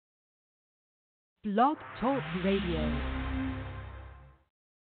Blog Talk Radio.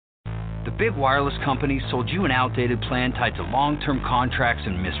 The big wireless companies sold you an outdated plan tied to long-term contracts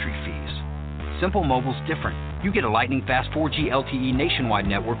and mystery fees. Simple Mobile's different. You get a lightning-fast 4G LTE nationwide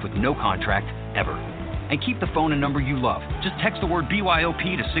network with no contract, ever. And keep the phone and number you love. Just text the word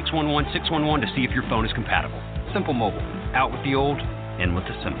BYOP to 611-611 to see if your phone is compatible. Simple Mobile. Out with the old, in with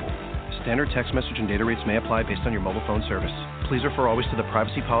the simple. Standard text message and data rates may apply based on your mobile phone service. Please refer always to the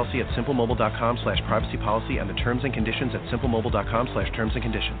privacy policy at simplemobile.com/privacypolicy and the terms and conditions at simplemobile.com/terms and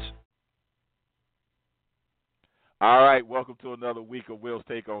conditions. All right, welcome to another week of Will's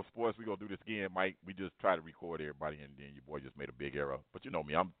Take on Sports. We're going to do this again, Mike. We just try to record everybody, and then your boy just made a big error. But you know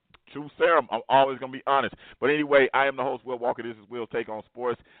me, I'm true serum. I'm always going to be honest. But anyway, I am the host, Wil Walker. This is Will's Take on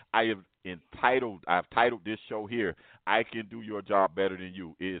Sports. I've titled this show here, I Can Do Your Job Better Than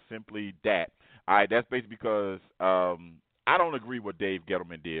You. It is simply that. All right, that's basically because I don't agree with what Dave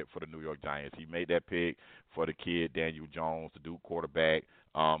Gettleman did for the New York Giants. He made that pick for the kid, Daniel Jones, the Duke quarterback.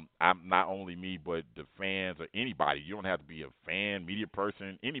 I'm not only me, but the fans or anybody. You don't have to be a fan, media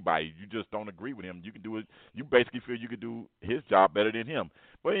person, anybody. You just don't agree with him. You can do it. You basically feel you can do his job better than him.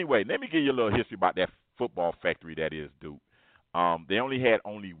 But anyway, let me give you a little history about that football factory that is Duke. They only had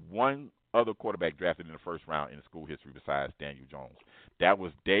one other quarterback drafted in the first round in the school history besides Daniel Jones. That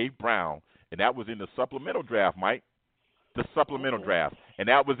was Dave Brown, and that was in the supplemental draft, Mike. The supplemental draft. And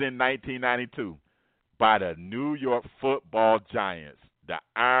that was in 1992 by the New York Football Giants. The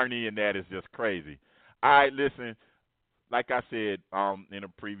irony in that is just crazy. All right, listen, like I said in a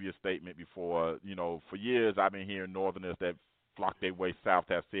previous statement before, for years I've been hearing Northerners that flock their way south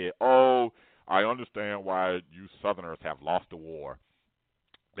have said, oh, I understand why you Southerners have lost the war.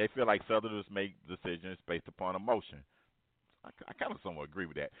 They feel like Southerners make decisions based upon emotion. I kind of somewhat agree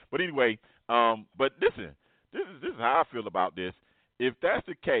with that. But anyway, but listen, this is how I feel about this. If that's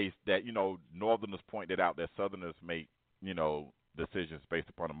the case that, Northerners pointed out that Southerners make, decisions based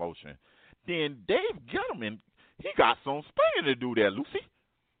upon emotion, then Dave Gettleman, he got some spanking to do there, Lucy.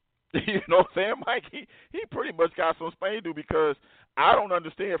 You know what I'm saying, Mike? He pretty much got some spanking to do because I don't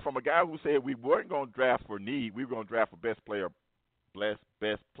understand from a guy who said we weren't going to draft for need, we were going to draft for best player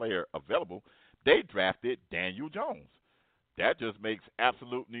available. They drafted Daniel Jones. That just makes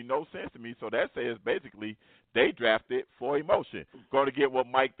absolutely no sense to me. So that says basically they drafted for emotion. Going to get what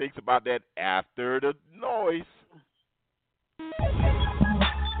Mike thinks about that after the noise.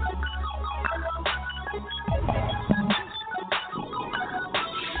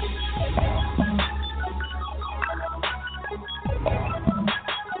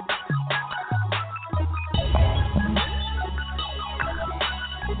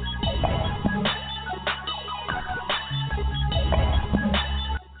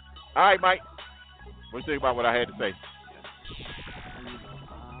 All right, Mike. What do you think about what I had to say?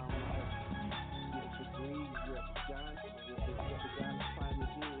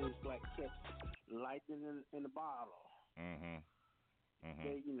 Lightning in the bottle.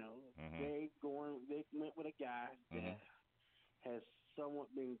 They, they went with a guy that has somewhat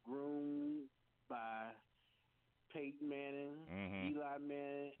been groomed by Peyton Manning, Eli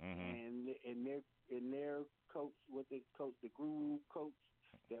Manning, and their coach, the guru coach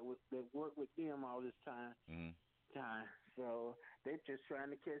that worked with them all this time. So they're just trying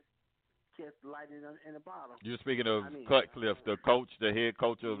to catch lightning in a bottle. You're speaking of Cutcliffe, the head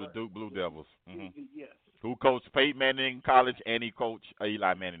coach of the Duke Blue Devils. Yes. Who coached Peyton Manning in college and he coached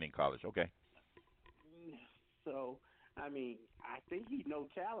Eli Manning in college. Okay. So, I think he knows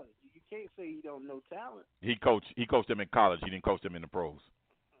talent. You can't say he don't know talent. He coached them in college. He didn't coach them in the pros.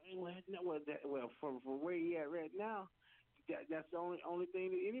 Well, for where he at right now, that's the only thing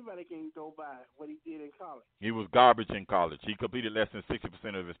that anybody can go by, what he did in college. He was garbage in college. He completed less than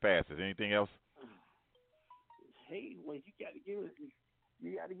 60% of his passes. Anything else? Hey, well, you got to give him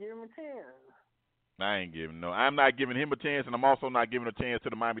a chance. I'm not giving him a chance, and I'm also not giving a chance to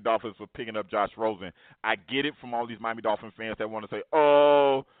the Miami Dolphins for picking up Josh Rosen. I get it from all these Miami Dolphin fans that want to say,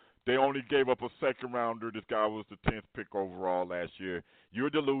 oh, they only gave up a second rounder. This guy was the 10th pick overall last year.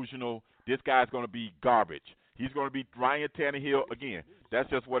 You're delusional. This guy's going to be garbage. He's going to be Ryan Tannehill again. That's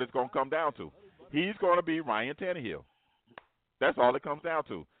just what it's going to come down to. He's going to be Ryan Tannehill. That's all it comes down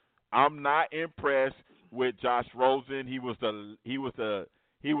to. I'm not impressed with Josh Rosen. He was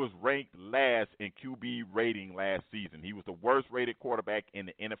ranked last in QB rating last season. He was the worst rated quarterback in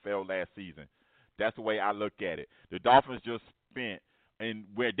the NFL last season. That's the way I look at it. The Dolphins just spent, and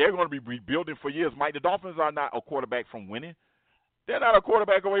where they're going to be rebuilding for years. Mike, the Dolphins are not a quarterback from winning. They're not a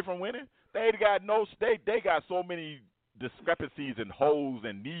quarterback away from winning. They got so many discrepancies and holes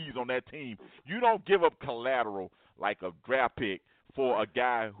and needs on that team. You don't give up collateral like a draft pick for a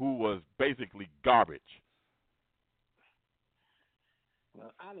guy who was basically garbage?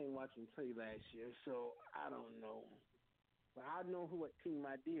 Well, I didn't watch him play last year, so I don't know. But I know what team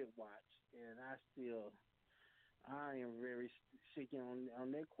I did watch, and I am very shaky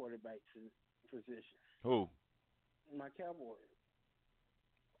on their quarterback position. Who? My Cowboys.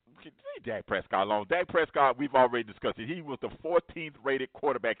 Leave Dak Prescott alone. Dak Prescott, we've already discussed it. He was the 14th rated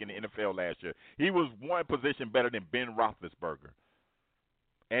quarterback in the NFL last year. He was one position better than Ben Roethlisberger.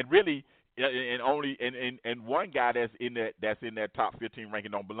 And really, and one guy that's in that top 15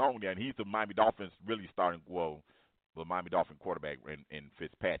 ranking don't belong there, and he's the Miami Dolphins really starting the Miami Dolphin quarterback in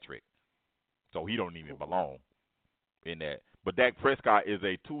Fitzpatrick. So he don't even belong in that. But Dak Prescott is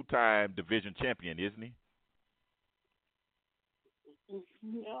a 2-time division champion, isn't he?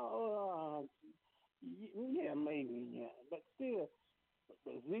 No, yeah, maybe, yeah. But still,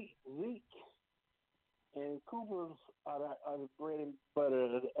 Zeke and Cooper are the bread and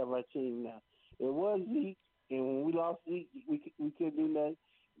butter of our team now. It was Zeke, and when we lost Zeke, we couldn't do nothing.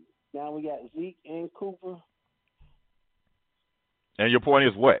 Now we got Zeke and Cooper. And your point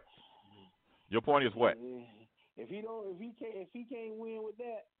is what? Your point is what? If he can't win with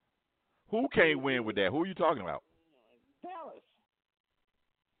that. Who can't win with that? Who are you talking about? Dallas.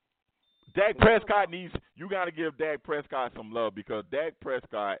 Dak Prescott you got to give Dak Prescott some love because Dak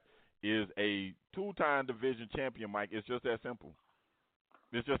Prescott is a 2-time division champion, Mike. It's just that simple.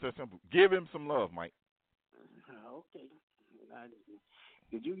 It's just that simple. Give him some love, Mike. Okay.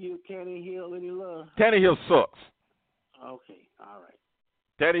 Did you give Tannehill any love? Tannehill sucks. Okay, all right.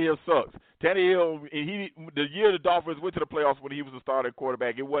 Tannehill sucks. Tannehill, the year the Dolphins went to the playoffs when he was the starting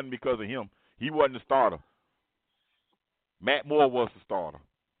quarterback, it wasn't because of him. He wasn't the starter. Matt Moore was the starter.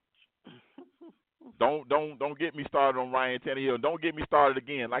 Don't get me started on Ryan Tannehill. Don't get me started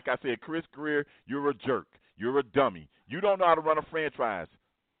again. Like I said, Chris Greer, you're a jerk. You're a dummy. You don't know how to run a franchise.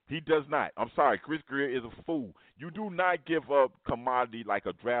 He does not. I'm sorry. Chris Greer is a fool. You do not give up commodity like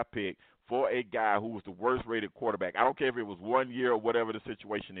a draft pick for a guy who was the worst-rated quarterback. I don't care if it was 1 year or whatever the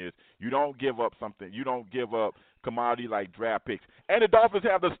situation is. You don't give up something. You don't give up commodity like draft picks. And the Dolphins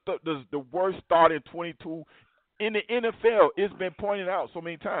have the worst start in 22 in the NFL. It's been pointed out so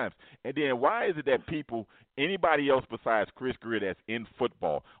many times. And then why is it that anybody else besides Chris Greer that's in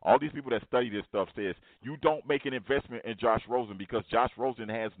football, all these people that study this stuff says you don't make an investment in Josh Rosen because Josh Rosen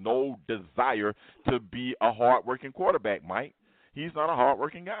has no desire to be a hard-working quarterback, Mike. He's not a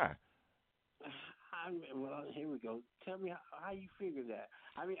hard-working guy. Well, here we go. Tell me how you figure that.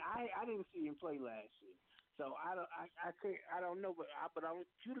 I mean, I didn't see him play last year, so I don't know. But I want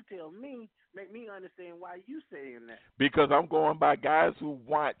you to tell me, make me understand why you saying that. Because I'm going by guys who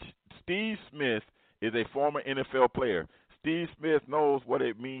watch. Steve Smith is a former NFL player. Steve Smith knows what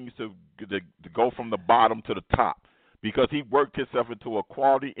it means to go from the bottom to the top because he worked himself into a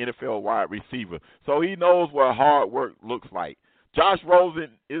quality NFL wide receiver. So he knows what hard work looks like. Josh Rosen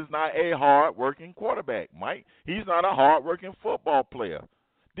is not a hard-working quarterback, Mike. He's not a hard-working football player.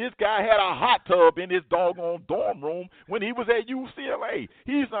 This guy had a hot tub in his doggone dorm room when he was at UCLA.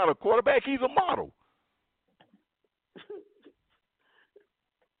 He's not a quarterback. He's a model.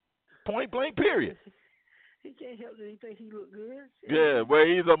 Point blank, period. He can't help that he thinks he look good. Yeah, well,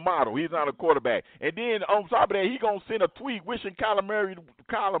 he's a model. He's not a quarterback. And then on top of that, he going to send a tweet wishing Kyler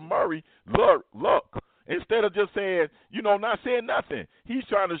Murray luck. Instead of just saying, not saying nothing. He's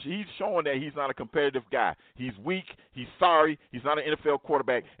showing that he's not a competitive guy. He's weak. He's sorry. He's not an NFL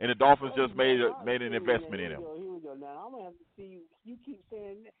quarterback, and the Dolphins just made an investment in him. Here we go. Now, I'm going to have to see you keep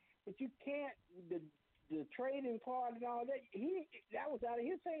saying that, but you can't, the trading part and all that was out of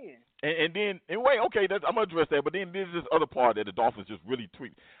his hands. And wait, okay, I'm going to address that, but then there's this other part that the Dolphins just really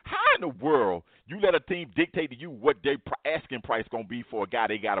tweaked. How in the world you let a team dictate to you what their asking price going to be for a guy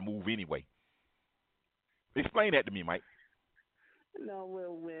they got to move anyway? Explain that to me, Mike. No,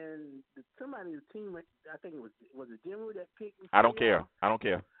 well, when somebody's team, I think it was it Denver that picked. I don't care.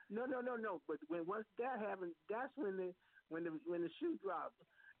 No. But once that happened, that's when the shoe dropped.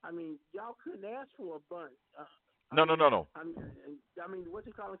 I mean, y'all couldn't ask for a bunch. No. I mean, what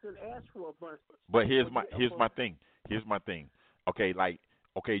you call it? Couldn't ask for a bunch. But here's my thing. Okay,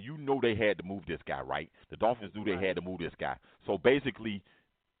 they had to move this guy, right? The Dolphins knew they had to move this guy. So basically,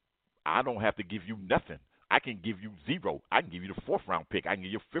 I don't have to give you nothing. I can give you 0. I can give you the 4th round pick. I can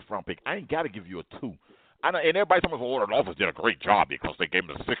give you a 5th round pick. I ain't got to give you a 2. And everybody's talking about, the Dolphins did a great job because they gave him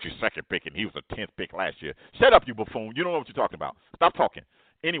the 62nd pick and he was the 10th pick last year. Shut up, you buffoon. You don't know what you're talking about. Stop talking.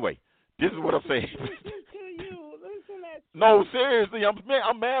 Anyway, this is what I'm saying. No, seriously,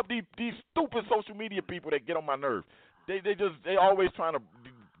 I'm mad at these stupid social media people that get on my nerves. They always trying to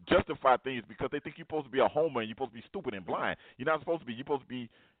justify things because they think you're supposed to be a homer and you're supposed to be stupid and blind. You're not supposed to be. You're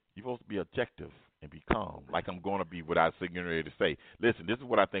supposed to be objective and be calm, like I'm going to be what I was getting ready to say. Listen, this is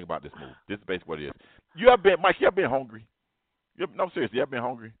what I think about this move. This is basically what it is. Mike, you ever been hungry? No, seriously, you ever been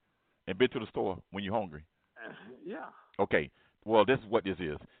hungry and been to the store when you're hungry? Yeah. Okay. Well, this is what this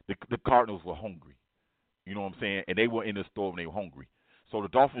is. The Cardinals were hungry. You know what I'm saying? And they were in the store when they were hungry. So the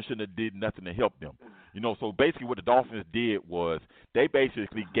Dolphins shouldn't have did nothing to help them. So basically what the Dolphins did was they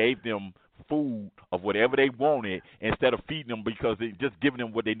basically gave them food of whatever they wanted instead of feeding them because they just giving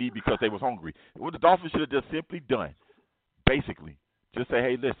them what they need because they was hungry. What the Dolphins should have just simply done, basically, just say,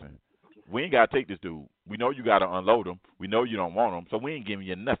 hey, listen, we ain't got to take this dude. We know you got to unload him. We know you don't want him, so we ain't giving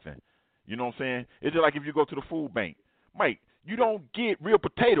you nothing. You know what I'm saying? It's just like if you go to the food bank. Mike, you don't get real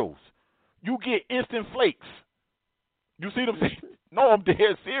potatoes. You get instant flakes. You see what I'm saying? No, I'm dead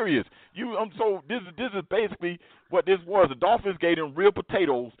serious. So this is basically what this was. The Dolphins gave them real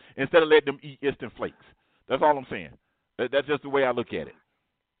potatoes instead of letting them eat instant flakes. That's all I'm saying. That's just the way I look at it.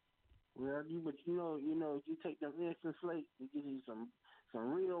 Well, you take them instant flakes, you give you some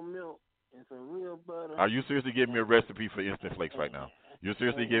real milk and some real butter. Are you seriously giving me a recipe for instant flakes right now? You're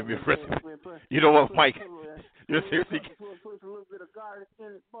seriously giving me a recipe? You know what, Mike? You're seriously put a little bit of garlic in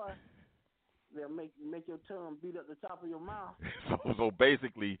it, boy. They'll make your tongue beat up the top of your mouth. So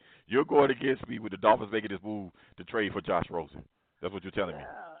basically, you're going against me with the Dolphins making this move to trade for Josh Rosen. That's what you're telling me.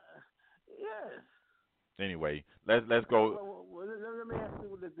 Yes. Anyway, let's go. Well, let me ask you,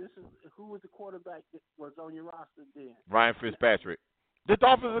 who was the quarterback that was on your roster then? Ryan Fitzpatrick. The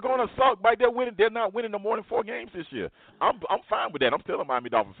Dolphins are going to suck. Right? They're not winning no more than 4 games this year. I'm fine with that. I'm still a Miami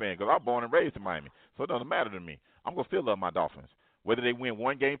Dolphin fan because I'm born and raised in Miami, so it doesn't matter to me. I'm going to still love my Dolphins, whether they win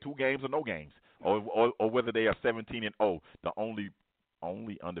 1 game, 2 games, or no games. Or whether they are 17-0, the only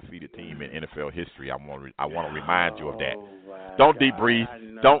undefeated team in NFL history. I want to remind you of that. Don't deep breathe.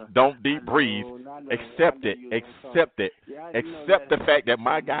 Don't deep breathe. Accept it. Accept it. Accept the fact that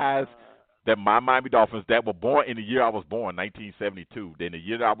my guys, that my Miami Dolphins, that were born in the year I was born, 1972. Then the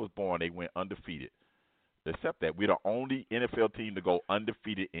year that I was born, they went undefeated. Accept that. We're the only NFL team to go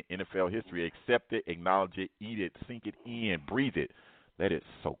undefeated in NFL history. Accept it. Acknowledge it. Eat it. Sink it in. Breathe it. Let it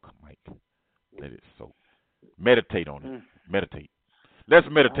soak, Mike. Let it soak. Meditate on it. Meditate. Let's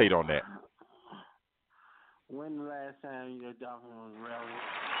meditate on that. When the last time your Dolphins was relevant?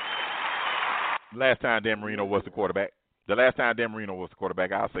 Last time Dan Marino was the quarterback. The last time Dan Marino was the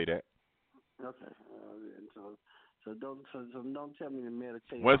quarterback, I'll say that. Okay. So don't tell me to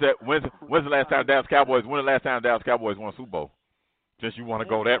meditate. When's the last time Dallas Cowboys? When the last time Dallas Cowboys won a Super Bowl? Since you want to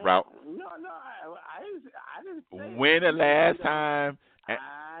go that route. No, I didn't say when the last time?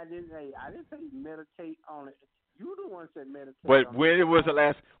 I didn't say meditate on it. You the one said meditate. But when was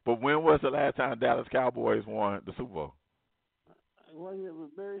the last time Dallas Cowboys won the Super Bowl? Wasn't it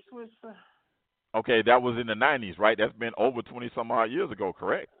with Barry Switzer? Okay, that was in the 90s, right? That's been over 20-some-odd years ago,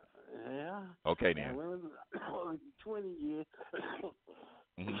 correct? Yeah. Okay, then. When was it? 20 years.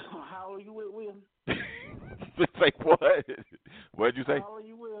 Mm-hmm. How old are you with Will? Say what? What did you say? How old are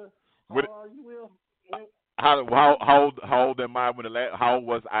you, Will? How old am I how old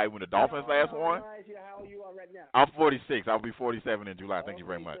was I when the Dolphins last won? How old you are right now? I'm 46. I'll be 47 in July. Thank you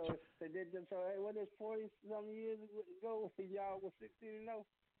very much. So what is 40-some years ago when y'all was 16-0?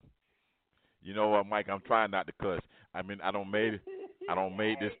 You know what, Mike? I'm trying not to cuss. I mean, I don't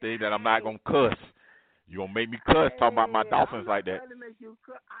make this thing that I'm not gonna cuss. You gonna make me cuss talking about my Dolphins like that? I'm not trying to make you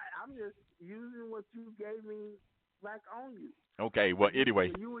cuss. I'm just using what you gave me back on you. Okay, well, anyway.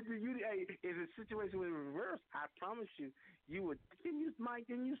 Hey, if the situation was reversed, I promise you would. Mike,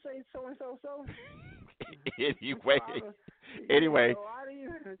 didn't you say so and so? Anyway.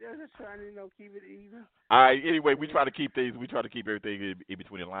 Just trying to keep it even. All right. Anyway, we try to keep everything in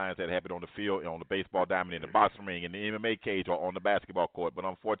between the lines that happen on the field, on the baseball diamond, in the boxing ring, in the MMA cage, or on the basketball court. But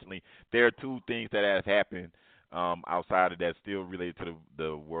unfortunately, there are 2 things that have happened outside of that still related to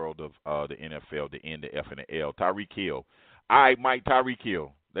the world of the NFL, the N, the F, and the L. Tyreek Hill. All right, Mike, Tyreek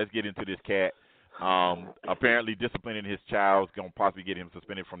Hill. Let's get into this cat. Apparently disciplining his child is going to possibly get him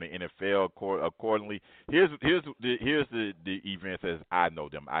suspended from the NFL accordingly. Here's the events as I know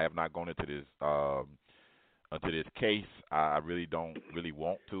them. I have not gone into this case. I really don't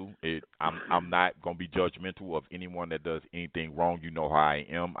want to. I'm not going to be judgmental of anyone that does anything wrong. You know how I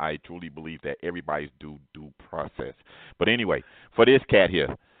am. I truly believe that everybody's due process. But anyway, for this cat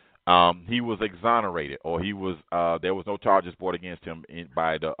here, he was exonerated, or there was no charges brought against him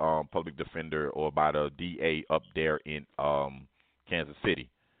by the public defender or by the DA up there in Kansas City.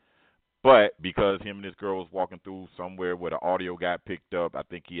 But because him and this girl was walking through somewhere where the audio got picked up, I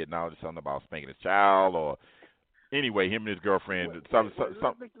think he acknowledged something about spanking his child, or Anyway, him and his girlfriend. Wait, Some, go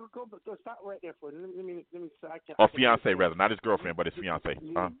stop right there for let me so I can. or fiance rather, not his girlfriend, but his fiance.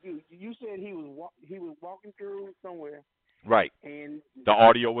 You said he was walking through somewhere. Right. And the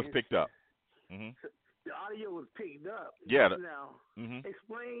audio was picked up. Mm-hmm. The audio was picked up. Yeah. Now,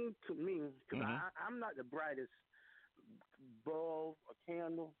 explain to me, because I'm not the brightest bulb or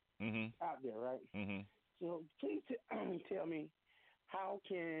candle out there, right? Mm-hmm. So please tell me, how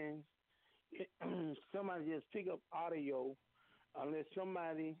can somebody just pick up audio unless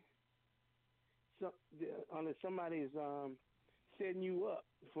somebody is setting you up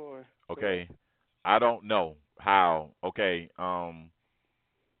for? Okay, I don't know how. Okay,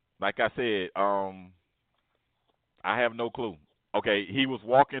 like I said, I have no clue. Okay, he was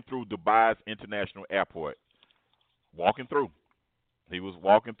walking through Dubai's International Airport. Walking through. He was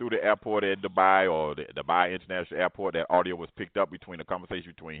walking through the airport at Dubai, or the Dubai International Airport. That audio was picked up between a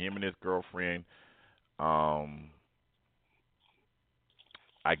conversation between him and his girlfriend. I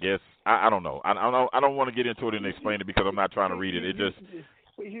guess I don't know. I don't want to get into it and explain it because I'm not trying to read it. It just.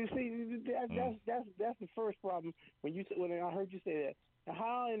 You see, that's the first problem. When I heard you say that, now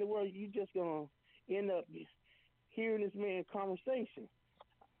how in the world you just gonna end up hearing this man's conversation?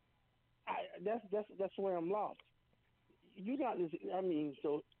 That's where I'm lost. You got this. I mean,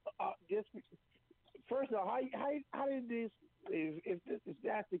 so just first of all, how did this? If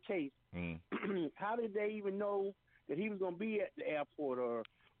that's the case, how did they even know that he was going to be at the airport or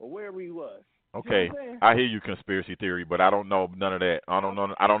wherever he was? Okay, I hear you, conspiracy theory, but I don't know none of that. I don't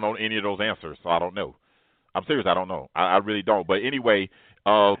know any of those answers, so I don't know. I'm serious, I don't know. I really don't. But anyway,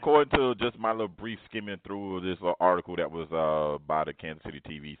 according to just my little brief skimming through this little article that was by the Kansas City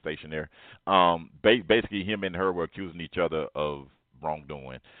TV station there, basically him and her were accusing each other of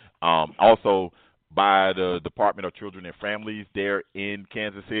wrongdoing. Also, by the Department of Children and Families there in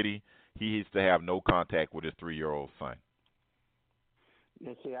Kansas City, he used to have no contact with his 3-year-old son.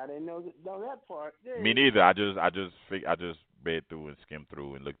 See, I didn't know that part. Yeah. Me neither. I just read through and skimmed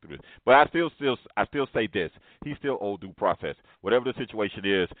through and looked through this. But I still say this: he still owed due process. Whatever the situation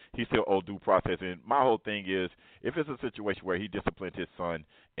is, he still owed due process. And my whole thing is, if it's a situation where he disciplined his son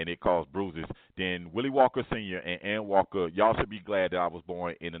and it caused bruises, then Willie Walker Sr. and Ann Walker, y'all should be glad that I was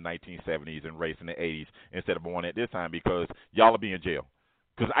born in the 1970s and raised in the 80s instead of born at this time, because y'all will be in jail.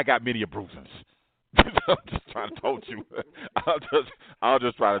 Because I got many bruises. I'm just trying to told you. I'll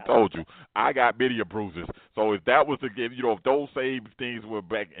just try to told you. I got many bruises. So if that was to give, if those same things were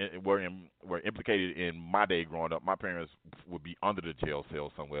were implicated in my day growing up, my parents would be under the jail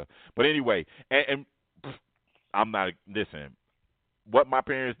cell somewhere. But anyway, and I'm not listen. What my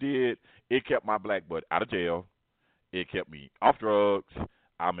parents did, it kept my black butt out of jail. It kept me off drugs.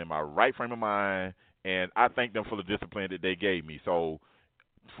 I'm in my right frame of mind, and I thank them for the discipline that they gave me. So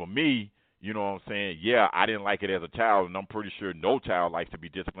for me, you know what I'm saying? Yeah, I didn't like it as a child, and I'm pretty sure no child likes to be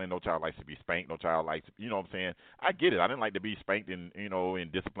disciplined, no child likes to be spanked, no child likes, you know what I'm saying? I get it. I didn't like to be spanked and,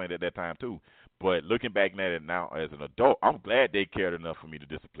 and disciplined at that time too. But looking back at it now as an adult, I'm glad they cared enough for me to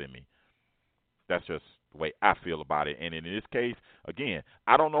discipline me. That's just the way I feel about it. And in this case, again,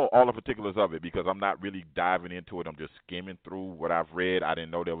 I don't know all the particulars of it because I'm not really diving into it. I'm just skimming through what I've read. I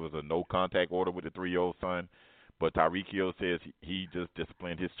didn't know there was a no contact order with the 3-year-old son. But Tyreek Hill says he just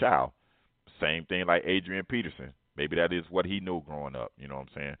disciplined his child. Same thing like Adrian Peterson. Maybe that is what he knew growing up. You know what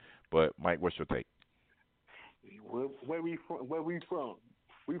I'm saying? But Mike, what's your take? Where we from?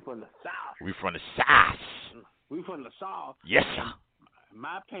 We from the South. We from the South. We from the South. Yes, sir.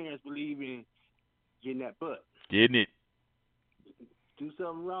 My parents believe in getting that butt. Getting it. Do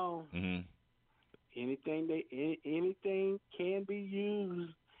something wrong. Mm-hmm. Anything can be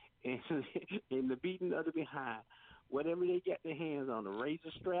used in the beating of the behind. Whatever they got their hands on, the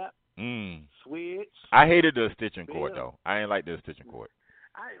razor strap, switch. I hated the stitching cord, though. I ain't like the stitching cord.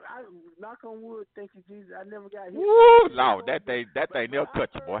 I knock on wood, thank you, Jesus, I never got hit. Woo! No, that thing they'll cut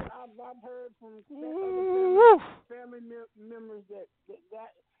you, boy. I've heard from family members that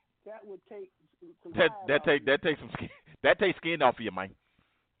would take some that takes some skin. That takes skin off of you, man.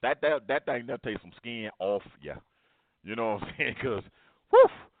 That thing that takes some skin off you. You know what I'm saying? Because,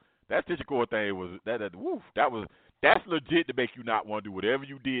 that stitching cord thing was that's legit to make you not want to do whatever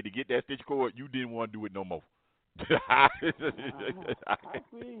you did to get that stitch cord. You didn't want to do it no more. I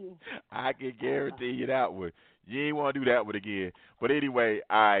can guarantee you that one. You ain't want to do that one again. But anyway,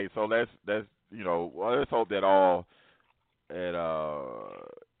 all right. So let's hope that all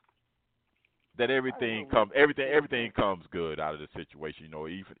that everything comes good out of the situation.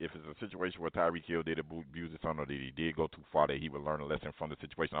 Even if it's a situation where Tyreek Hill did abuse his son or that he did go too far, that he would learn a lesson from the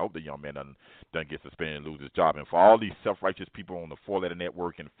situation. I hope the young man doesn't get suspended and lose his job. And for all these self-righteous people on the 4-letter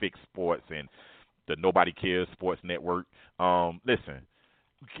network and Fix Sports and the Nobody Cares Sports Network. Listen,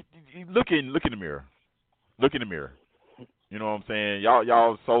 look in the mirror. Look in the mirror. You know what I'm saying?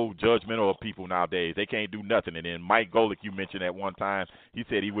 Y'all so judgmental of people nowadays. They can't do nothing. And then Mike Golick, you mentioned at one time, he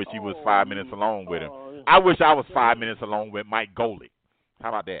said he wished he was 5 minutes alone with him. I wish I was 5 minutes alone with Mike Golick. How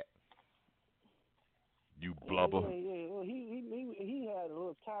about that? You blubber. Yeah. Well, he had a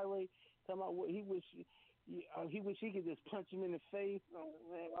little tirade talking about what he wish he could just punch him in the face.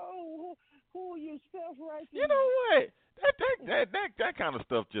 Who are yourself right there? You know what? That kind of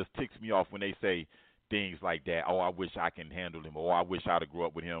stuff just ticks me off when they say things like that. Oh, I wish I can handle him. Or I wish I'd have grew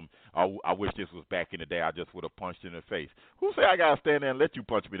up with him. I wish this was back in the day. I just would have punched him in the face. Who say I gotta stand there and let you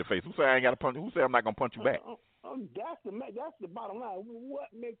punch me in the face? Who say I ain't gotta punch? Who say I'm not gonna punch you back? That's the bottom line.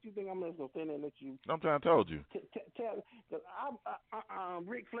 What makes you think I'm just gonna stand there and let you? I'm trying to tell you.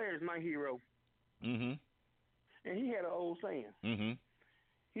 Ric Flair is my hero. Mm-hmm. And he had an old saying. Mm-hmm.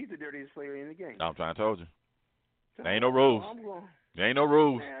 He's the dirtiest player in the game. I'm trying to tell you. There ain't no rules. There ain't no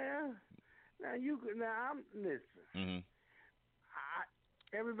rules. Now listen. Mm-hmm.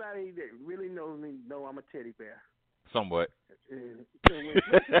 Everybody that really knows me know I'm a teddy bear. Somewhat. Especially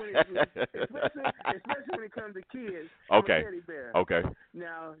when it comes to kids. Okay. I'm a teddy bear. Okay.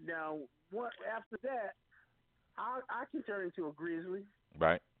 Now, what after that? I can turn into a grizzly.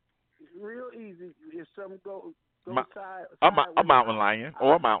 Right. Real easy if something go side. A mountain lion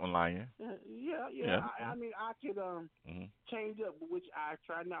or a mountain lion. Yeah. I mean, I could change up, which I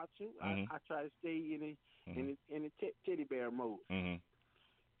try not to. I try to stay in the teddy bear mode. Mm-hmm.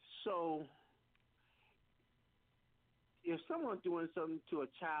 So, if someone's doing something to a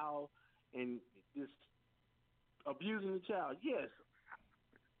child and just abusing the child, yes,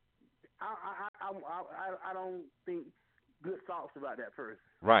 I don't think good thoughts about that person.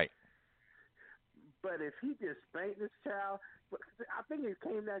 Right. But if he just spanked this child, I think it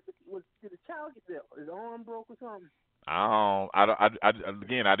came down to, did the child get his arm broke or something?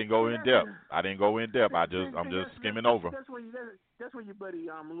 Again, I didn't go in depth. I'm just skimming over. That's where your buddy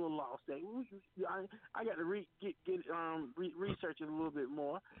a little lost at. I got to research it a little bit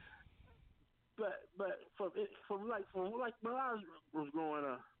more. But from when I was growing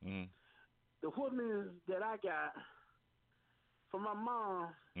up, the whoopings that I got from my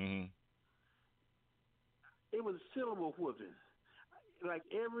mom, it was syllable whooping. Like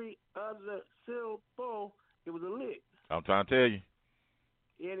every other syllable, it was a lick. I'm trying to tell you.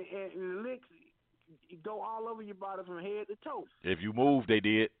 And the licks go all over your body from head to toe. If you move, they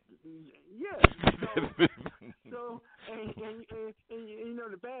did. Yeah. So and you know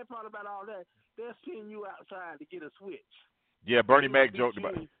the bad part about all that, they'll send you outside to get a switch. Yeah, Bernie Mac joked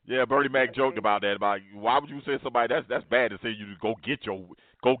about. Yeah, Bernie Mac joked about that. About why would you say somebody that's bad to say you to go get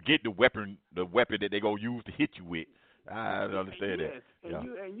the weapon that they gonna use to hit you with. I don't understand that.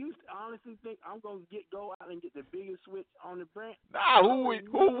 And you honestly think I'm gonna go out and get the biggest switch on the branch? Nah, who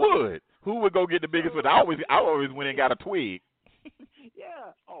would go get the biggest switch? I always went and got a twig.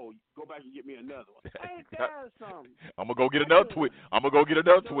 Yeah. Oh, go back and get me another one. Ain't that something? I'm gonna go get another twig.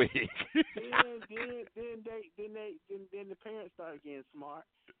 Then the parents started getting smart.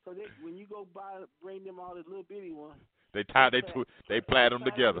 So when you go bring them all this little bitty one. They plait them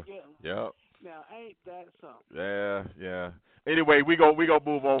together. Yep. Now ain't that something? Yeah. Anyway, we gonna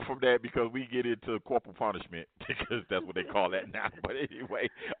move on from that because we get into corporal punishment because that's what they call that now. But anyway,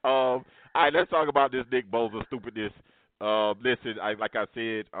 all right, let's talk about this Nick Bosa stupidness. Listen, like I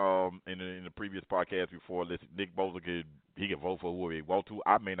said in the previous podcast before, listen, Nick Bosa can vote for whoever he wants to.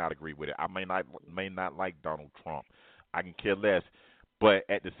 I may not agree with it. I may not like Donald Trump. I can care less. But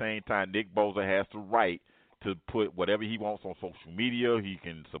at the same time, Nick Bosa has the right to put whatever he wants on social media. He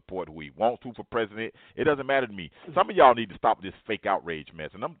can support who he wants to for president. It doesn't matter to me. Some of y'all need to stop this fake outrage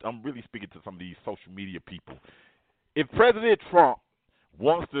mess. And I'm really speaking to some of these social media people. If President Trump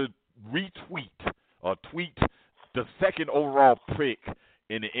wants to retweet or tweet the second overall pick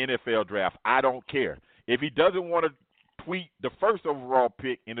in the NFL draft, I don't care. If he doesn't want to tweet the first overall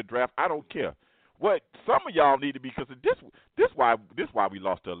pick in the draft, I don't care. What some of y'all need to be, because this why we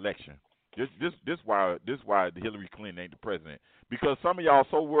lost the election. This why Hillary Clinton ain't the president, because some of y'all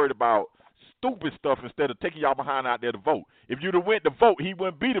so worried about stupid stuff instead of taking y'all behind out there to vote. If you'd have went to vote, he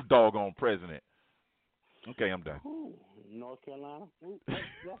wouldn't be the doggone president. Okay, I'm done. Ooh, North Carolina. Ooh, that's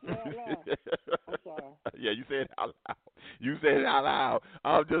out loud. I'm sorry. Yeah, you said it out loud.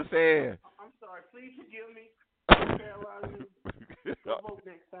 I'm just saying. I'm sorry. Please forgive me. North Carolina. Go vote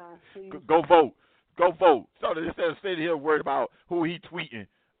next time, please. Go vote. So instead of sitting here worried about who he tweeting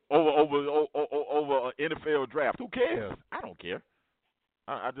over an NFL draft, who cares? I don't care.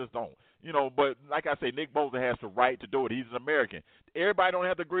 I just don't. But like I say, Nick Bosa has the right to do it. He's an American. Everybody don't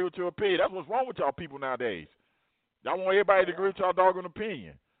have to agree with your opinion. That's what's wrong with y'all people nowadays. Y'all want everybody to agree with y'all doggone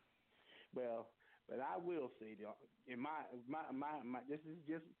opinion. Well, but I will say, in my this is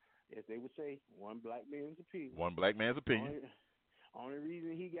just, as they would say, one black man's opinion. One black man's opinion. Only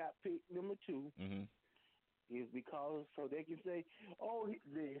reason he got picked number 2 is because so they can say, oh,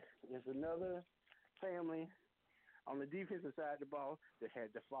 there's another family on the defensive side of the ball that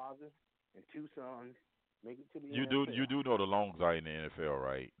had the father and 2 sons make it to the NFL. You do know the Longs are in the NFL,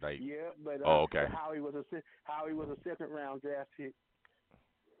 right? Like, yeah, but okay. Howie was a second round draft pick.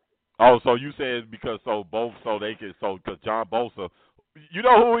 Oh, so you said because John Bosa, you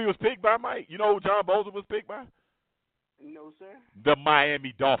know who he was picked by, Mike? You know who John Bosa was picked by? No, sir. The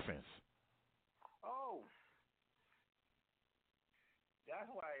Miami Dolphins. Oh, that's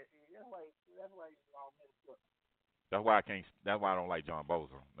why That's why I can't. That's why I don't like John Bosa.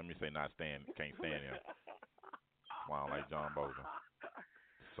 Let me say, can't stand him. That's why I don't like John Bosa.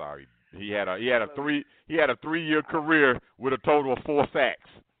 Sorry, he had a 3-year career with a total of 4 sacks.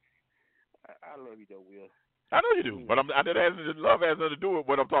 I love you though, Will. I know you do, but love has nothing to do with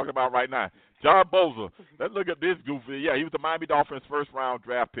what I'm talking about right now. John Bosa. Let's look at this goofy. Yeah, he was the Miami Dolphins' first round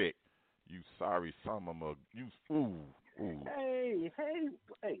draft pick. You sorry son of a ooh. Hey.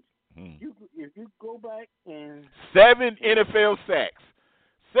 If you go back and 7 NFL sacks.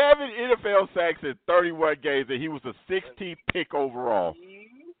 7 NFL sacks in 31 games, and he was the 16th pick overall.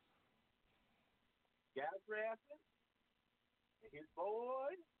 Got drafted. His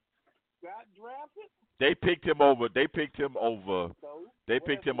boy got drafted. They picked him over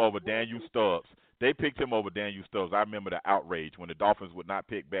Daniel Stubbs. They picked him over Daniel Stubbs. I remember the outrage when the Dolphins would not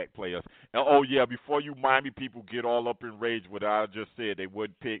pick black players. And before you Miami people get all up in rage with what I just said, they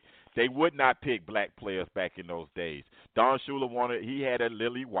would not pick black players back in those days. Don Shula he had a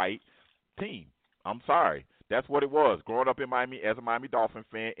lily white team. I'm sorry. That's what it was. Growing up in Miami as a Miami Dolphin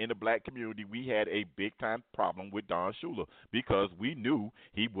fan in the black community, we had a big-time problem with Don Shula because we knew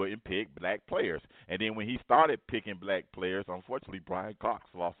he wouldn't pick black players. And then when he started picking black players, unfortunately, Brian Cox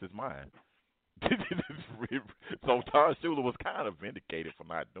lost his mind. So Don Shula was kind of vindicated for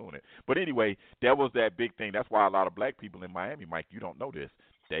not doing it. But anyway, that was that big thing. That's why a lot of black people in Miami, Mike, you don't know this,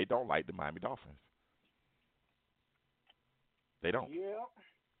 they don't like the Miami Dolphins. They don't. Yeah.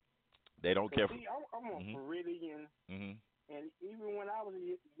 They don't care. See, I'm a Floridian, and even when I was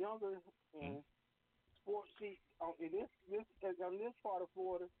younger in sports, on this part of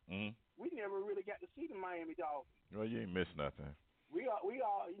Florida, we never really got to see the Miami Dolphins. Well, you ain't missed nothing. We are,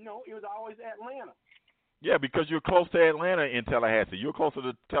 it was always Atlanta. Yeah, because you're close to Atlanta in Tallahassee. You're closer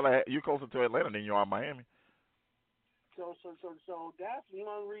to Atlanta than you are Miami. So that's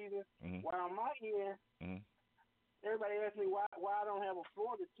one reason why I'm out here. Everybody asks me why I don't have a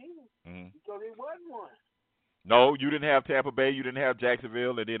Florida team because it wasn't one. No, you didn't have Tampa Bay, you didn't have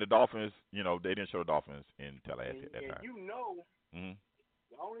Jacksonville, and then the Dolphins. They didn't show the Dolphins in Tallahassee at that time.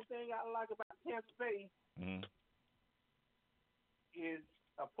 The only thing I like about Tampa Bay is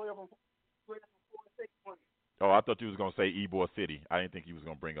a player from Florida State. Oh, I thought you was gonna say Ybor City. I didn't think you was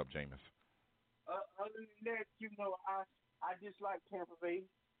gonna bring up Jameis. Other than that, I dislike Tampa Bay,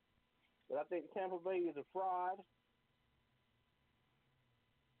 but I think Tampa Bay is a fraud.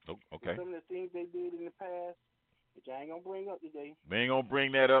 Oh, okay. Some of the things they did in the past, which I ain't gonna bring up today. We ain't gonna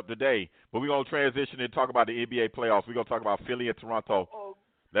bring that up today, but we're gonna transition and talk about the NBA playoffs. We're gonna talk about Philly and Toronto.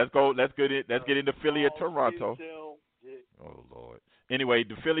 Let's go. Let's get into Philly and Toronto. Oh Lord. Anyway,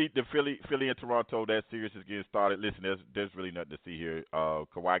 the Philly and Toronto. That series is getting started. Listen, there's really nothing to see here.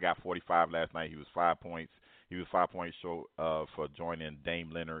 Kawhi got 45 last night. He was 5 points. He was 5 points short for joining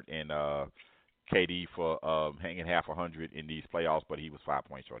Dame Leonard and KD for hanging half 100 in these playoffs, but he was 5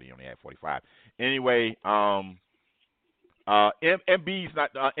 points short. He only had 45. Anyway, Embiid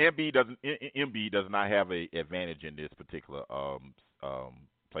does not have an advantage in this particular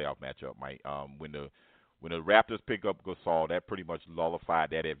playoff matchup, Mike. When the Raptors pick up Gasol, that pretty much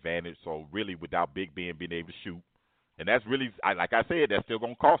nullified that advantage. So really, without Big Ben being able to shoot, and that's really, like I said, that's still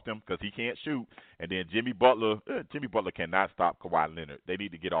going to cost him because he can't shoot. And then Jimmy Butler cannot stop Kawhi Leonard. They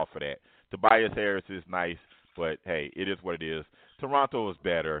need to get off of that. Tobias Harris is nice, but hey, it is what it is. Toronto is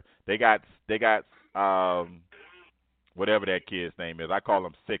better. They got whatever that kid's name is. I call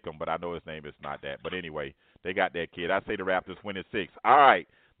him Sikkim, but I know his name is not that. But anyway, they got that kid. I say the Raptors win in 6. All right,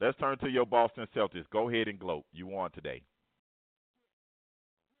 let's turn to your Boston Celtics. Go ahead and gloat. You won today.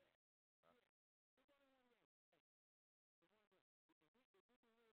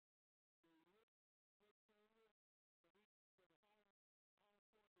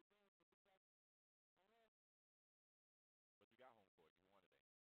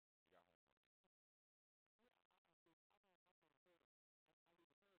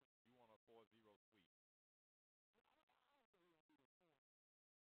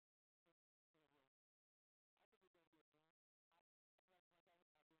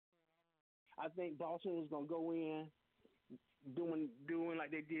 I think Boston was gonna go in doing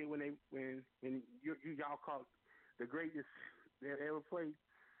like they did when y'all called the greatest they ever played.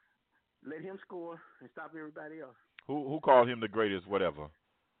 Let him score and stop everybody else. Who called him the greatest? Whatever.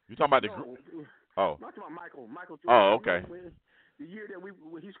 You talking about I'm talking about Michael. Michael. Oh, okay. The year that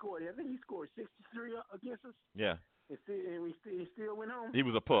when he scored, I think he scored 63 against us. Yeah. And he still went home. He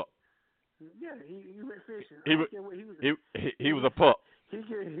was a pup. Yeah, he went fishing. He was a pup. He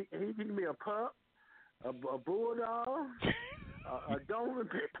gave me a pup, a bulldog, a Doberman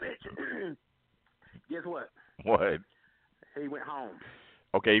pitcher. Guess what? What? He went home.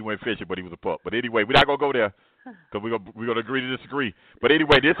 Okay, he went fishing, but he was a pup. But anyway, we're not gonna go there because we're gonna agree to disagree. But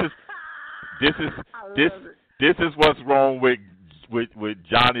anyway, this is what's wrong with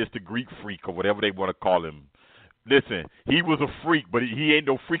Johnny the Greek freak or whatever they want to call him. Listen, he was a freak, but he ain't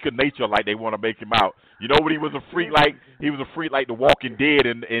no freak of nature like they want to make him out. You know what he was a freak like? He was a freak like The Walking Dead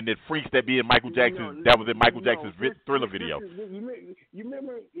and the freaks that be in Michael Jackson. That was in Michael Jackson's Thriller video. You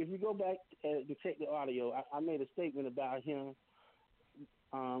remember, if you go back to check the audio, I made a statement about him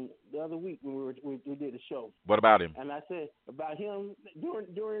the other week when we did the show. What about him? And I said about him during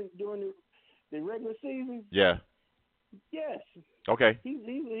the regular season. Yeah. Yes. Okay. He's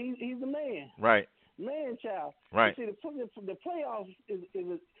the man. Right. Man child. Right. You see, the playoffs is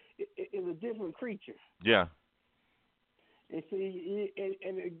a different creature. Yeah. And see,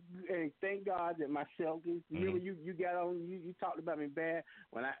 and thank God that my Celtics. Remember, you got on. You talked about me bad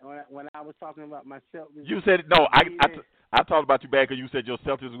when I was talking about my Celtics. You said no. I talked about you bad because you said your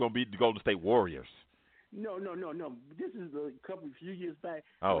Celtics were going to beat the Golden State Warriors. No. This is a few years back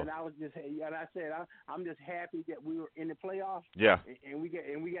when I was and I said I'm just happy that we were in the playoffs. Yeah. And we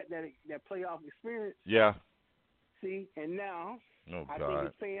got that playoff experience. Yeah. See, and now I think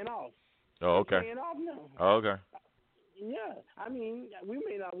it's paying off. Oh, okay. It's paying off now. Oh, okay. Yeah, I mean, we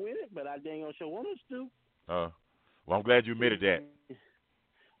may not win it, but I dang on sure want us to. Well, I'm glad you admitted that.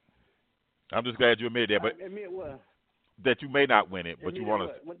 I'm just glad you admitted that. But admit what? That you may not win it, but you want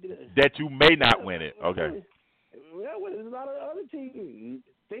to. That you may not win it. Okay. Well, there's a lot of other teams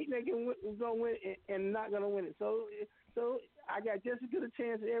think they can gonna win it and not gonna win it. So I got just as good a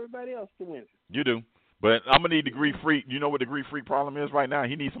chance as everybody else to win it. You do, but I'm gonna need the Greek freak. You know what the Greek freak problem is right now?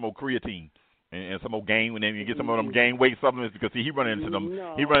 He needs some more creatine. And some more gain, and then you get some of them gain weight supplements because see, he running into them.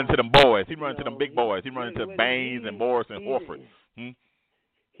 No, he running into them boys. He running into them big boys. He running into Baines and Morris and Horford. He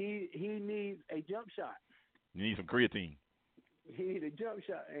needs a jump shot. You need some creatine. He needs a jump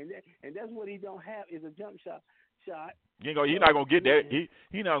shot, and that's what he don't have is a jump shot. He's not gonna get that.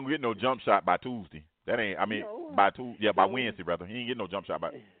 He not gonna get no jump shot by Tuesday. That ain't. I mean, by Wednesday rather. He ain't get no jump shot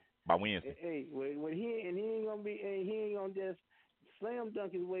by Wednesday. Hey, when he ain't gonna be. He ain't gonna just slam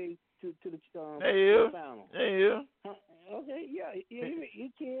dunk his way to the final. Yeah. Okay, yeah,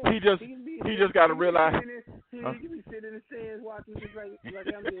 he can. He just got to realize. He can be sitting in the stands watching just like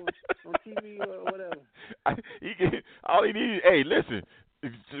I'm doing on TV or whatever. All he needs. Hey, listen.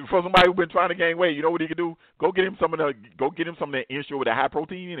 For somebody who's been trying to gain weight, you know what he can do? Go get him some of that ensure with the high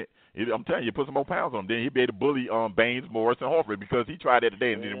protein in it. I'm telling you, put some more pounds on him. Then he'll be able to bully Baines, Morris, and Horford because he tried that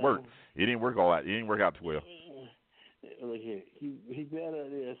today and it didn't work. It didn't work all out. It didn't work out too well. Look here, he better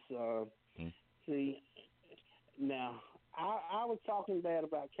at this. See, now I was talking bad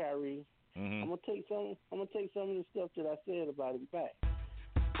about Kyrie. I'm gonna take some of the stuff that I said about him back.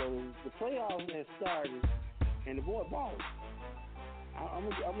 So the playoffs have started, and the boy balls. I'm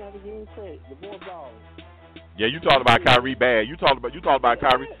gonna have to give him credit. The boy balls. Yeah, you talked about Kyrie bad. You talked about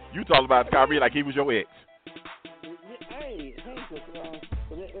Kyrie. You talked about Kyrie like he was your ex. Hey,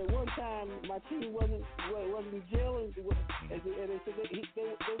 at one time my team wasn't gelling, and they said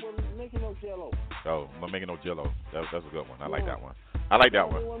they wasn't making no jello. Oh, not making no jello. That's a good one. I like that one. I like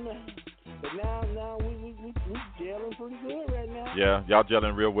that one. But now we gelling pretty good right now. Yeah, y'all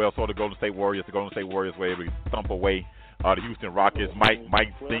gelling real well. So the Golden State Warriors were able to thump away the Houston Rockets. Mike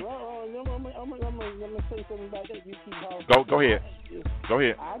think. I'm gonna say something about that. You keep talking. Go ahead. Go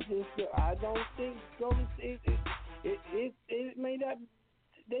ahead. I don't think Golden State. It may not.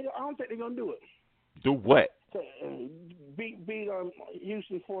 I don't think they're gonna do it. Do what? Beat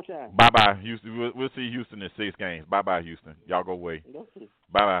Houston 4 times. Bye Houston. We'll see Houston in 6 games. Bye Houston. Y'all go away.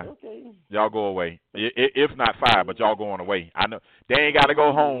 Bye. Okay. Y'all go away. If not 5, but y'all going away. I know they ain't got to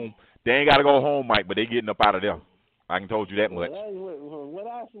go home. They ain't got to go home, Mike. But they getting up out of there. I can told you that much. What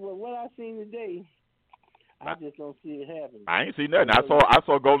I seen today, I just don't see it happening. I ain't seen nothing. I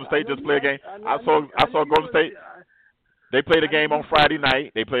saw Golden State just play a game. I saw Golden State. They played a game on Friday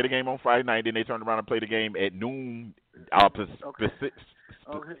night. Then they turned around and played a game at noon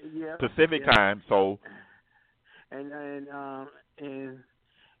Pacific time. So. And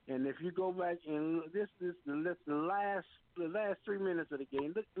And if you go back and look, this the last 3 minutes of the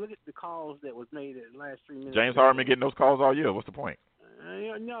game. Look at the calls that was made at the last 3 minutes. James Harden getting those calls all year. What's the point?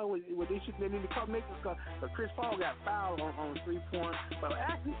 No, they need to make this call. But Chris Paul got fouled on 3-point. But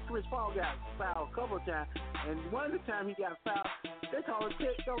actually, Chris Paul got fouled a couple of times. And one of the times he got fouled, they called a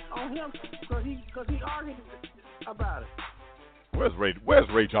check on him because he argued about it. Where's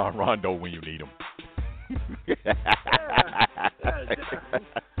Ray John Rondo when you need him?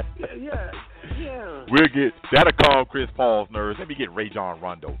 Yeah. We'll get that'll calm Chris Paul's nerves. Let me get Ray John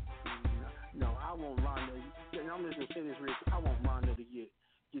Rondo. No, I want Rondo. I'm just gonna say this real quick. I want Rondo to get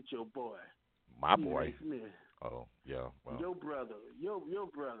your boy. My boy. Oh yeah. Well. Your brother. Your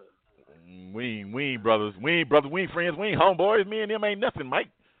brother. We ain't brothers. We ain't brothers. We ain't friends. We ain't homeboys. Me and them ain't nothing, Mike.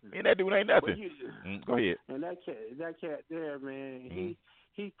 Me and that dude ain't nothing. Go ahead. And that cat there, man.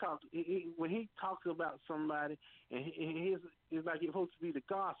 He talks when he talks about somebody, and it's like it's supposed to be the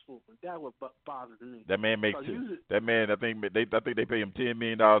gospel. That what bothers me. That man makes that man. I think they pay him $10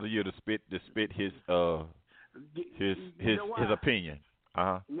 million a year to spit his opinion.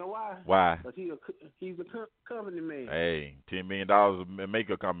 You know why? Why? Because he's a covenant man. Hey, $10 million make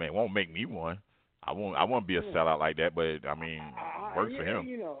a comment won't make me one. I won't be a sellout like that, but I mean, works for him.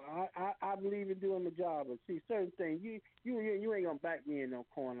 You know, I believe in doing my job, but see, certain things you ain't gonna back me in no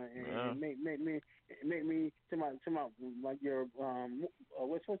corner and make me to my like your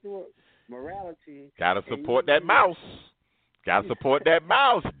what's the word? Morality. Gotta support that mouse. Gotta support that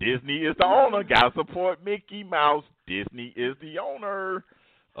mouse. Disney is the owner. Gotta support Mickey Mouse. Disney is the owner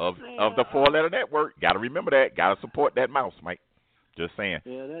of the 4-letter network. Gotta remember that. Gotta support that mouse, Mike. Just saying.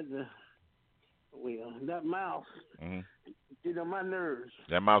 Yeah, that mouse get on my nerves.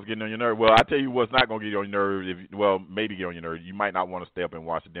 That mouse getting on your nerves. Well, I tell you what's not going to get on your nerves. Maybe get on your nerves. You might not want to stay up and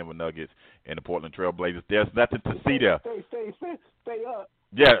watch the Denver Nuggets and the Portland Trail Blazers. There's nothing to see there. Stay up.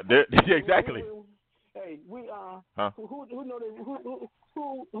 Yeah, exactly. Hey, we who know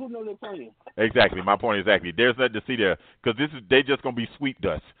they're playing? Exactly. My point is exactly. There's nothing to see there because they just going to be sweep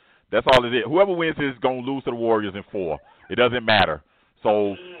dust. That's all it is. Whoever wins is going to lose to the Warriors in 4. It doesn't matter.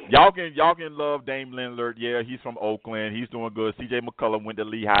 So y'all can love Dame Lillard. Yeah, he's from Oakland. He's doing good. C.J. McCullough went to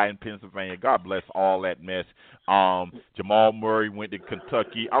Lehigh in Pennsylvania. God bless all that mess. Jamal Murray went to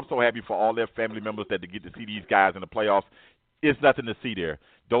Kentucky. I'm so happy for all their family members that they get to see these guys in the playoffs. It's nothing to see there.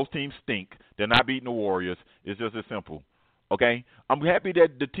 Those teams stink. They're not beating the Warriors. It's just as simple. Okay? I'm happy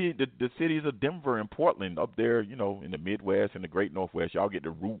that the cities of Denver and Portland up there, in the Midwest and the Great Northwest, y'all get to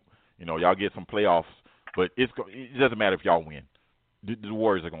root. Y'all get some playoffs. But it doesn't matter if y'all win. The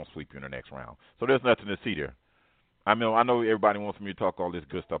Warriors are going to sweep you in the next round. So there's nothing to see there. I know everybody wants me to talk all this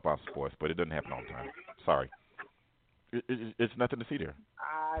good stuff about sports, but it doesn't happen all the time. Sorry. It's nothing to see there.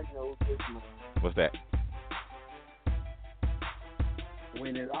 I know this much. What's that?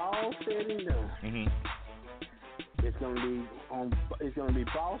 When it's all said and done, it's going to be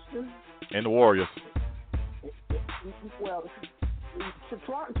Boston and the Warriors. Well,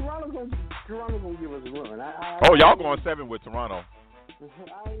 Toronto's going to give us a run. Y'all going 7 with Toronto.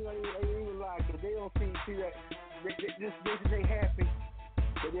 I ain't even lie, because they don't see that. They happy,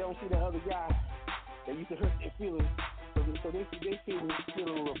 but they don't see the other guy that used to hurt their feelings. So they feel a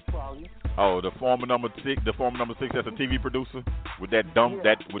little problem. Oh, the former number 6 that's a TV producer with that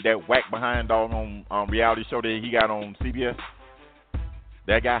with that whack behind dog on reality show that he got on CBS.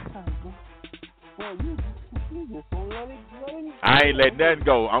 That guy. Well, you just don't let it I ain't letting nothing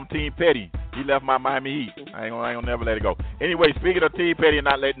go. I'm Team Petty. He left my Miami Heat. I ain't gonna never let it go. Anyway, speaking of Team Petty and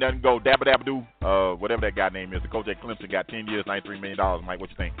not letting nothing go, Dabba Dabba Doo, whatever that guy name is, the coach at Clemson got 10 years, $93 million. Mike, what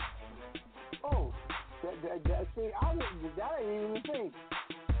you think? Oh, that ain't even a thing.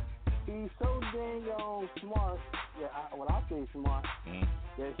 He's so dang smart. When I say smart,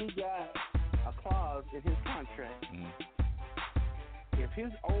 that he got a clause in his contract. If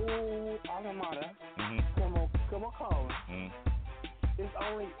his old alma mater come on calling, it's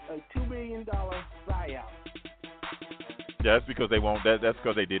only a $2 million buyout. Yeah, that's because they won't. That's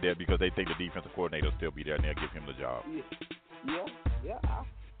because they did that because they think the defensive coordinator will still be there and they'll give him the job. Yeah,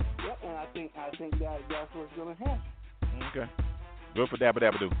 and I think that's what's gonna happen. Okay, good for Dabba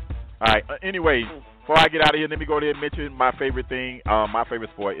Dabba Doo. All right. Anyway, before I get out of here, let me go ahead and mention my favorite thing. My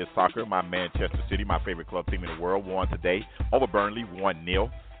favorite sport is soccer. My Manchester City, my favorite club team in the world, won today over Burnley, 1-0.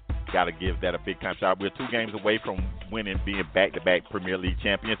 Got to give that a big time shout. We're 2 games away from being back-to-back Premier League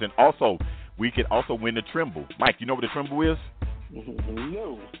champions, and also we could also win the Trimble. Mike, you know what the Trimble is?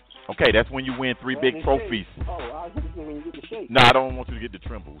 No. Okay, that's when you win 3 big trophies. Oh, I was thinking when you get the shake. No, I don't want you to get the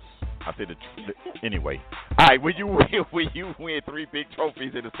Trimbles. I said anyway. All right, when you win 3 big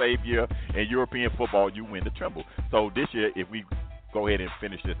trophies in the same year in European football, you win the Trimble. So this year, if we go ahead and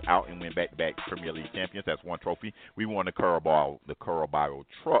finish this out and win back-to-back Premier League champions. That's one trophy. We won the Carabao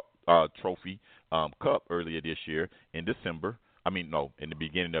Trophy Cup earlier this year in December. In the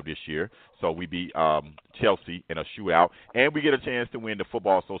beginning of this year. So we beat Chelsea in a shootout, and we get a chance to win the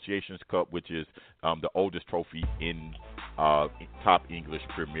Football Association's Cup, which is the oldest trophy in top English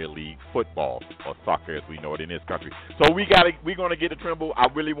Premier League football, or soccer as we know it in this country. So we're going to get the Trimble. I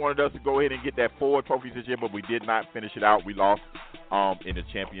really wanted us to go ahead and get that 4 trophies this year, but we did not finish it out. We lost in the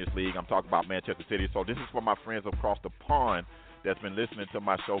Champions League. I'm talking about Manchester City. So this is for my friends across the pond that's been listening to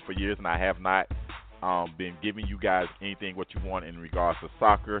my show for years, and I have not been giving you guys anything what you want in regards to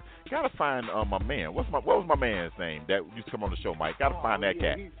soccer. Gotta find my man. What was my man's name that used to come on the show, Mike? Gotta find that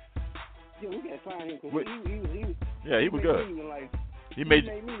cat. We gotta find him. He was good. He made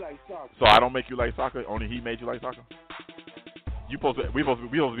me like soccer. So I don't make you like soccer. Only he made you like soccer. We supposed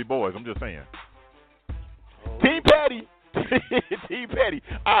to be boys. I'm just saying. Team Patty. Team Petty.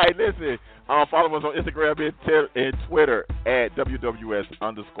 All right, listen. Follow us on Instagram and Twitter at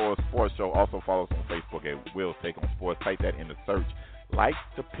WWS_Sports Show. Also follow us on Facebook at Will's Take on Sports. Type that in the search. Like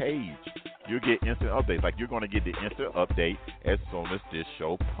the page. You'll get instant updates. Like you're going to get the instant update as soon as this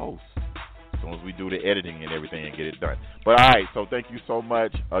show posts. As soon as we do the editing and everything and get it done. But all right, so thank you so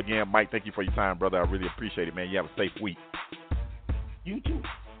much. Again, Mike, thank you for your time, brother. I really appreciate it, man. You have a safe week. You too.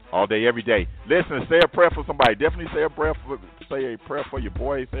 All day, every day. Listen, say a prayer for somebody. Definitely say a prayer for your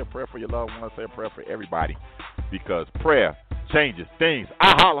boys. Say a prayer for your loved ones. Say a prayer for everybody. Because prayer changes things.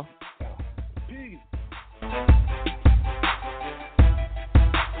 I holla. Peace.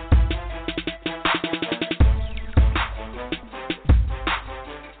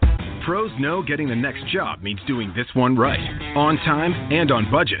 Pros know getting the next job means doing this one right. On time and on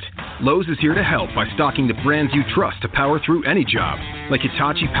budget. Lowe's is here to help by stocking the brands you trust to power through any job, like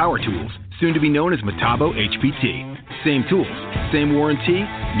Hitachi Power Tools, soon to be known as Metabo HPT. Same tools, same warranty,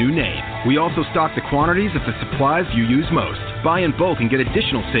 new name. We also stock the quantities of the supplies you use most. Buy in bulk and get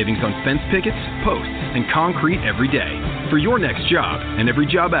additional savings on fence pickets, posts, and concrete every day. For your next job and every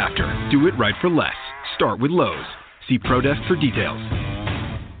job after, do it right for less. Start with Lowe's. See ProDesk for details.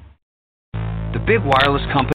 The big wireless company